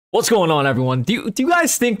What's going on, everyone? Do you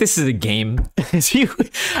guys think this is a game?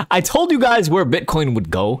 I told you guys where Bitcoin would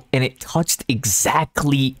go, and it touched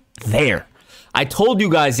exactly there. I told you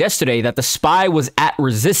guys yesterday that the SPY was at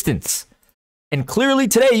resistance. And clearly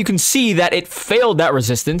today you can see that it failed that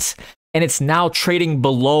resistance, and it's now trading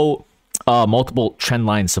below multiple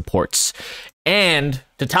trendline supports. And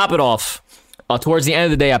to top it off, towards the end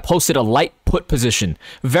of the day, I posted a light put position.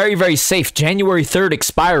 Very, very safe. January 3rd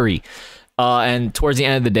expiry. And towards the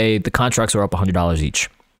end of the day, the contracts are up $100 each.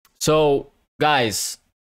 So, guys,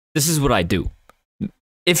 this is what I do.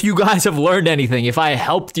 If you guys have learned anything, if I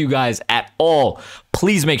helped you guys at all,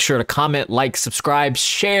 please make sure to comment, like, subscribe,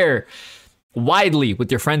 share widely with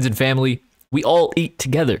your friends and family. We all eat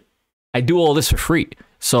together. I do all this for free.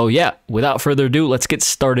 So, yeah, without further ado, let's get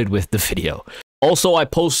started with the video. Also, I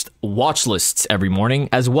post watch lists every morning,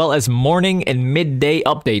 as well as morning and midday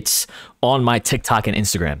updates on my TikTok and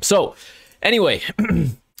Instagram. So, anyway,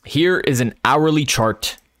 here is an hourly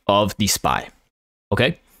chart of the SPY,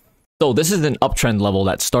 okay? So this is an uptrend level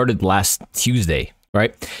that started last Tuesday,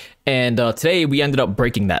 right? And today we ended up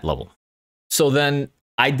breaking that level. So then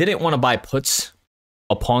I didn't want to buy puts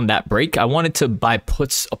upon that break. I wanted to buy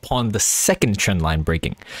puts upon the second trend line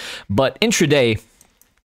breaking. But intraday,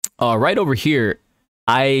 right over here,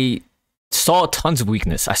 I saw tons of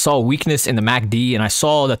weakness. I saw weakness in the MACD, and I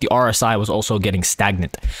saw that the RSI was also getting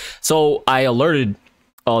stagnant. So I alerted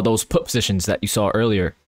those put positions that you saw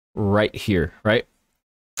earlier right here, right?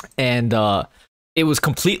 And it was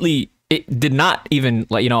completely, it did not even,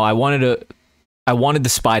 like, you know, I wanted the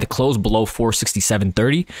SPY to close below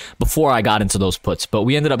 467.30 before I got into those puts, but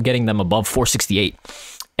we ended up getting them above 468.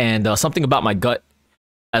 And something about my gut,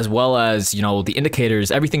 as well as, you know, the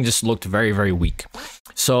indicators, everything just looked very, very weak.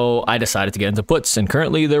 So I decided to get into puts, and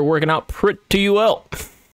currently they're working out pretty well.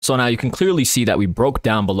 So now you can clearly see that we broke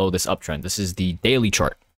down below this uptrend. This is the daily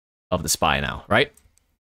chart of the SPY now, right?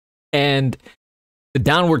 And the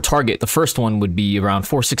downward target, the first one would be around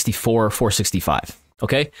 464, 465,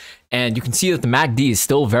 okay? And you can see that the MACD is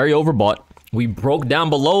still very overbought. We broke down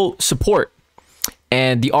below support,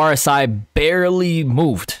 and the RSI barely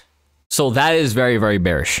moved. So that is very, very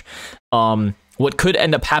bearish. What could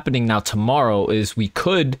end up happening now tomorrow is we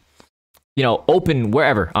could, you know, open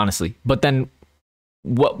wherever, honestly. But then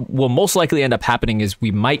what will most likely end up happening is we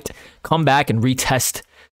might come back and retest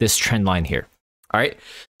this trend line here. All right.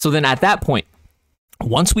 So then at that point,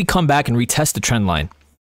 once we come back and retest the trend line,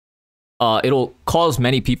 it'll cause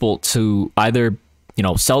many people to either, you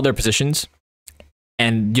know, sell their positions.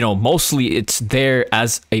 And, you know, mostly it's there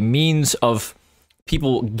as a means of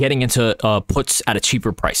people getting into puts at a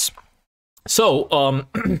cheaper price. So,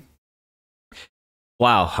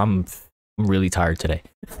 wow, I'm really tired today.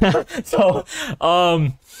 So,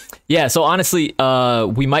 yeah, so honestly,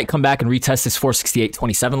 we might come back and retest this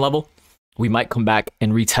 468.27 level. We might come back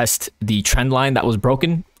and retest the trend line that was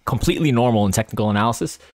broken, completely normal in technical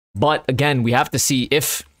analysis. But again, we have to see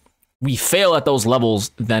if we fail at those levels,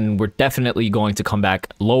 then we're definitely going to come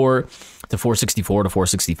back lower to 464 to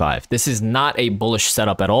 465. This is not a bullish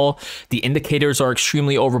setup at all. The indicators are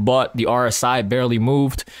extremely overbought. The RSI barely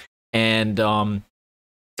moved. And to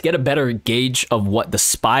get a better gauge of what the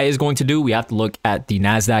SPY is going to do, we have to look at the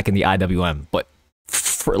NASDAQ and the IWM. But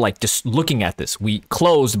for like just looking at this, we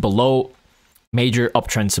closed below major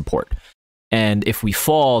uptrend support. And if we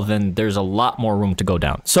fall, then there's a lot more room to go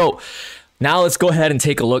down. So now let's go ahead and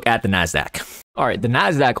take a look at the NASDAQ. All right, the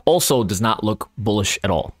NASDAQ also does not look bullish at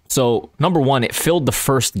all. So number one, it filled the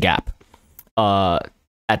first gap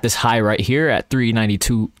at this high right here at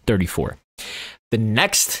 392.34. The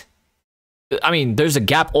next, I mean, there's a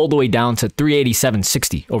gap all the way down to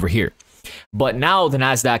 387.60 over here. But now the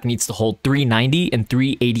NASDAQ needs to hold 390 and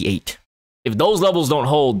 388. If those levels don't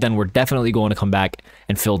hold, then we're definitely going to come back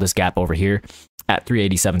and fill this gap over here at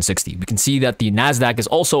 387.60. We can see that the NASDAQ is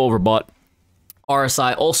also overbought.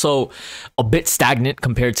 RSI also a bit stagnant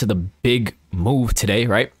compared to the big move today,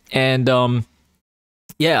 right? And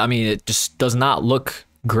yeah, I mean, it just does not look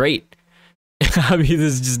great. I mean,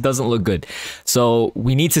 this just doesn't look good. So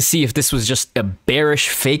we need to see if this was just a bearish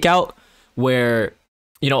fake out where,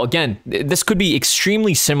 you know, again, this could be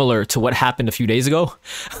extremely similar to what happened a few days ago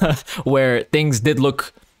where things did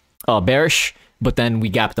look bearish, but then we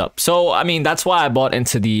gapped up. So, I mean, that's why I bought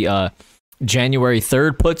into the January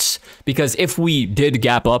 3rd puts, because if we did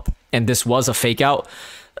gap up and this was a fake out,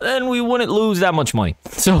 then we wouldn't lose that much money.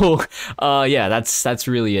 So, yeah, that's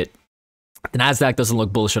really it. The NASDAQ doesn't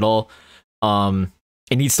look bullish at all.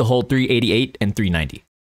 It needs to hold 388 and 390.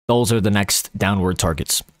 Those are the next downward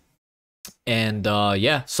targets. And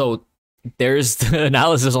yeah, so there's the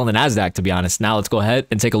analysis on the NASDAQ, to be honest. Now let's go ahead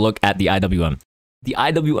and take a look at the IWM. the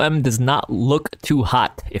IWM does not look too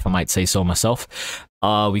hot, if I might say so myself.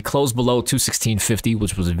 We closed below 216.50,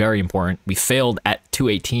 which was very important. We failed at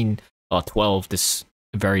 218.12, this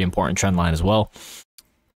very important trend line as well.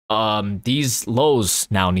 These lows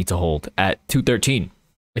now need to hold at 213.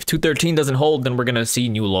 If 213 doesn't hold, then we're going to see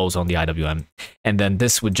new lows on the IWM. And then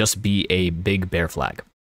this would just be a big bear flag.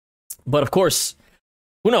 But of course,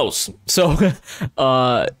 who knows? So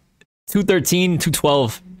 213,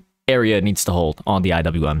 212 area needs to hold on the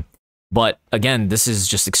IWM. But again, this is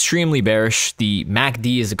just extremely bearish. The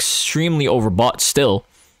MACD is extremely overbought still,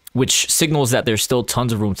 which signals that there's still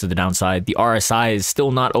tons of room to the downside. The RSI is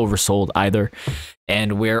still not oversold either,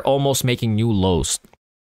 and we're almost making new lows.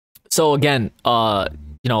 So again,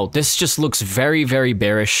 you know, this just looks very, very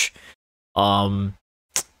bearish. You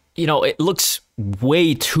know, it looks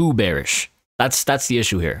way too bearish. That's the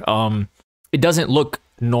issue here. It doesn't look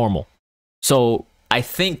normal. So I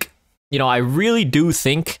think, you know, I really do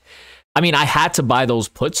think, I mean, I had to buy those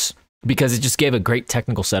puts because it just gave a great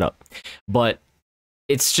technical setup, but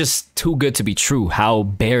it's just too good to be true how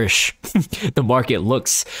bearish the market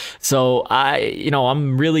looks. So you know,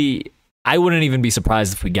 I wouldn't even be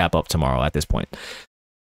surprised if we gap up tomorrow at this point.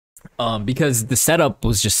 Because the setup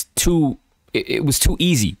was just it was too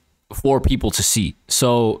easy for people to see.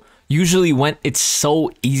 So usually when it's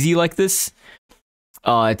so easy like this,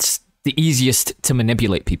 it's the easiest to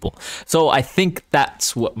manipulate people. So I think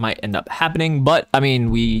that's what might end up happening. But I mean,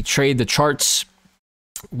 we trade the charts,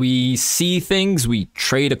 we see things, we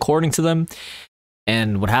trade according to them,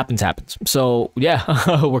 and what happens happens. So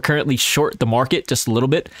yeah, we're currently short the market just a little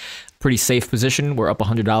bit. Pretty safe position. We're up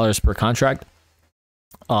 $100 per contract.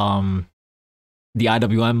 The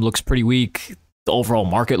IWM looks pretty weak. The overall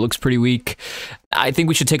market looks pretty weak. I think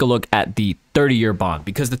we should take a look at the 30-year bond,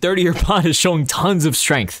 because the 30-year bond is showing tons of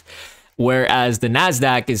strength, whereas the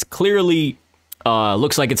NASDAQ is clearly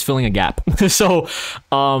looks like it's filling a gap. So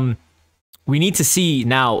we need to see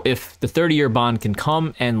now if the 30-year bond can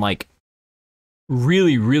come and like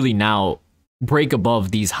really now break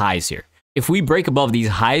above these highs here. If we break above these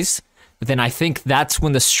highs, then I think that's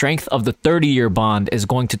when the strength of the 30-year bond is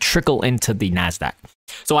going to trickle into the NASDAQ.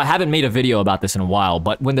 So I haven't made a video about this in a while,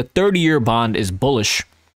 but when the 30-year bond is bullish,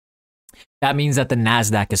 that means that the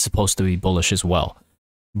NASDAQ is supposed to be bullish as well.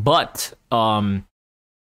 But, you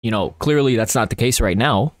know, clearly that's not the case right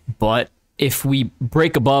now. But if we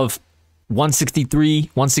break above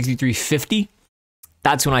 163, 163.50,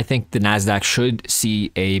 that's when I think the NASDAQ should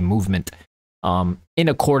see a movement in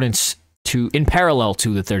parallel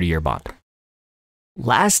to the 30-year bond.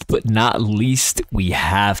 Last but not least, we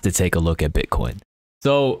have to take a look at Bitcoin.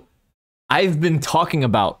 So I've been talking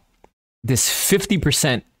about this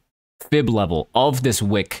 50% fib level of this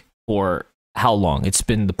wick for how long? It's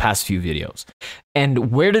been the past few videos.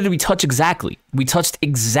 And where did we touch exactly? We touched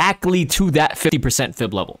exactly to that 50%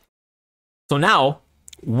 fib level. So now,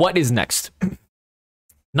 what is next?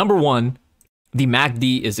 Number one, the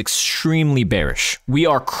MACD is extremely bearish. We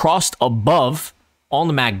are crossed above on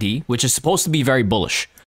the MACD, which is supposed to be very bullish,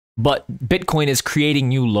 but Bitcoin is creating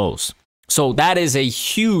new lows. So that is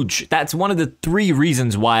that's one of the 3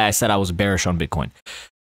 reasons why I said I was bearish on Bitcoin.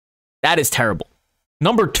 That is terrible.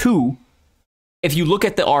 Number 2, if you look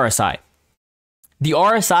at the RSI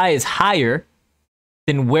is higher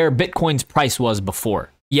than where Bitcoin's price was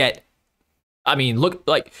before. Yet, I mean, look,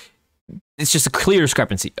 like, it's just a clear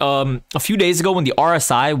discrepancy. A few days ago when the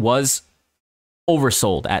RSI was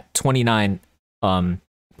oversold at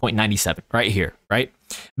 29.97 right here, right?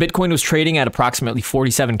 Bitcoin was trading at approximately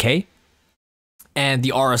 47K and the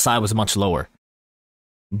RSI was much lower.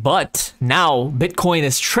 But now Bitcoin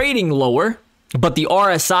is trading lower, but the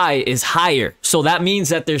RSI is higher. So that means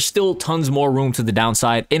that there's still tons more room to the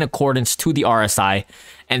downside in accordance to the RSI,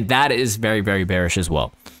 and that is very, very bearish as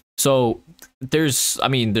well. So there's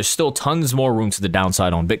still tons more room to the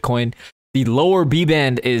downside on Bitcoin. The lower B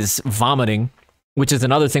band is vomiting, which is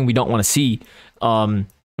another thing we don't want to see.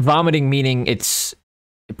 Vomiting meaning it's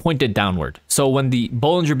pointed downward. So when the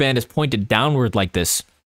Bollinger Band is pointed downward like this,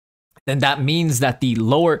 then that means that the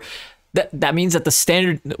lower, that means that the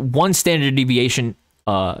standard deviation,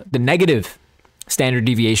 the negative standard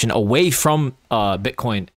deviation away from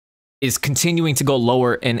Bitcoin is continuing to go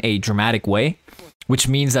lower in a dramatic way, which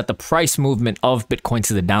means that the price movement of Bitcoin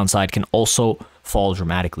to the downside can also fall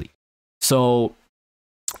dramatically. So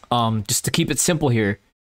just to keep it simple here,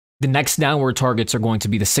 the next downward targets are going to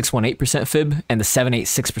be the 618% fib and the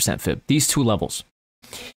 786% fib, these 2 levels.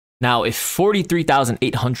 Now, if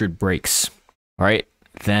 43,800 breaks, all right,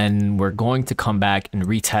 then we're going to come back and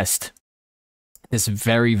retest this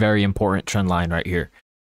very, very important trend line right here.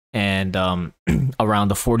 and around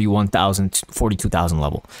the 41,000, 42,000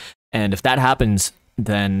 level. And if that happens,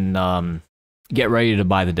 then get ready to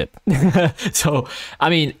buy the dip. So, I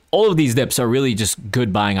mean, all of these dips are really just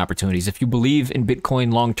good buying opportunities. If you believe in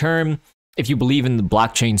Bitcoin long term, if you believe in the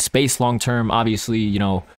blockchain space long term, obviously, you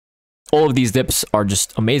know, all of these dips are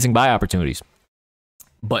just amazing buy opportunities.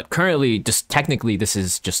 But currently, just technically, this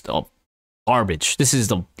is just a garbage. This is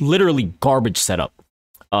the literally garbage setup.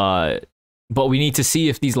 But we need to see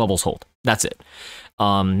if these levels hold. That's it.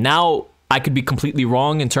 Now, I could be completely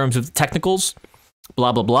wrong in terms of the technicals,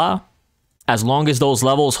 blah, blah, blah. As long as those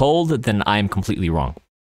levels hold, then I am completely wrong.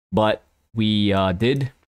 But we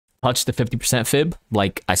did touch the 50% fib,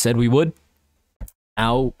 like I said we would.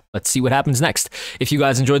 Now, let's see what happens next. If you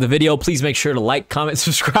guys enjoyed the video, please make sure to like, comment,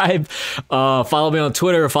 subscribe. Follow me on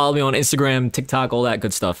Twitter, follow me on Instagram, TikTok, all that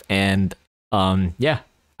good stuff. And yeah,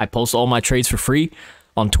 I post all my trades for free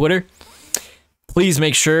on Twitter. Please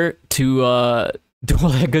make sure to do all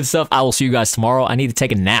that good stuff. I will see you guys tomorrow. I need to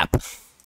take a nap.